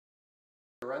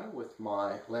running with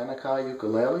my Lanakai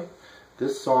ukulele.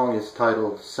 This song is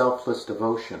titled Selfless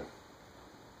Devotion.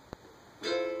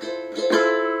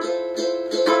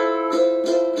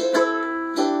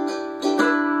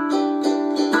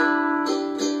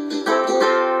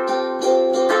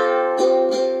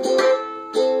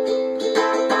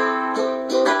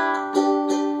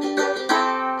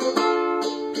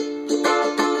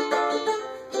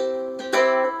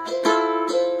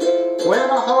 When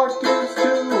a heart gives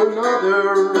to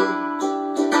another,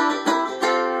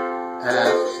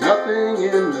 asks nothing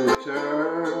in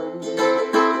return,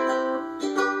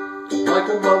 like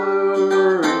a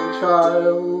mother and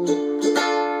child,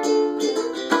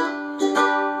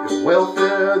 your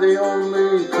welfare the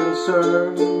only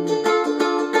concern,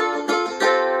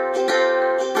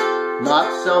 not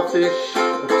selfish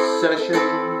obsession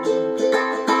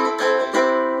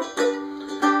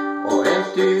or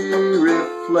empty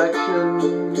reflection,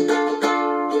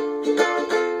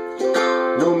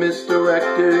 no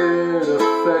misdirected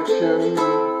affection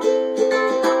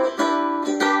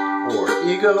or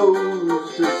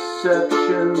ego's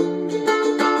deception.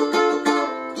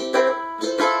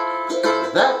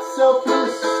 That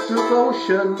selfless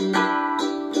devotion,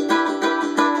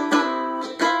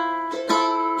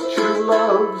 true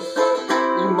love's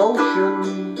emotion,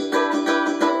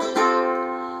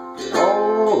 in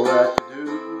all that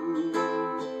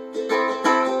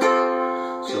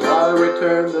I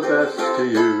return the best to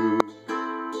you.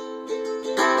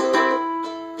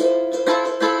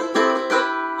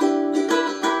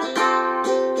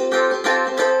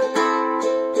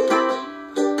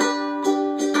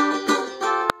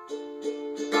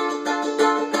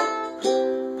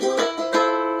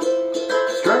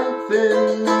 Strength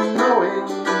in knowing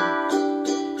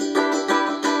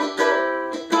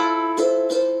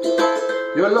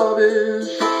your love is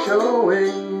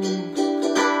showing.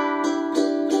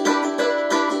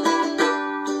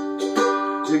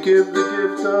 You give the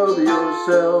gift of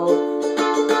yourself,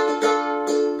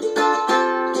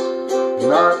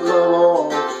 not love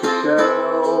off the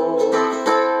shelf.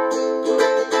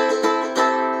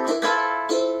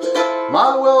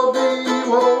 My well-being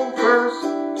will first,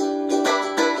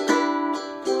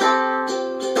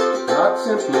 not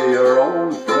simply your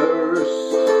own thirst.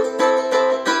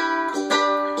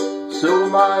 So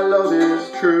my love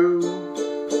is true,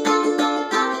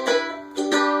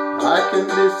 I can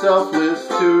be selfless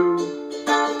too,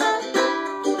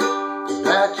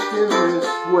 matched in this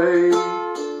way.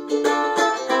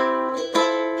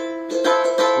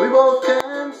 We both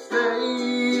can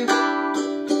stay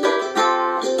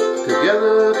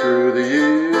together through the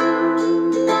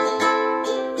years.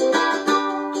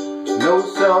 No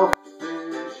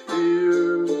selfish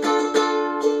fears,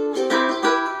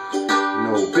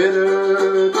 no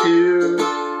bitter tears.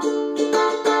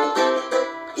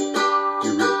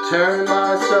 Return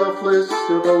my selfless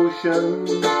devotion.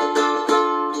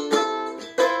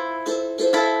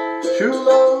 True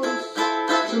love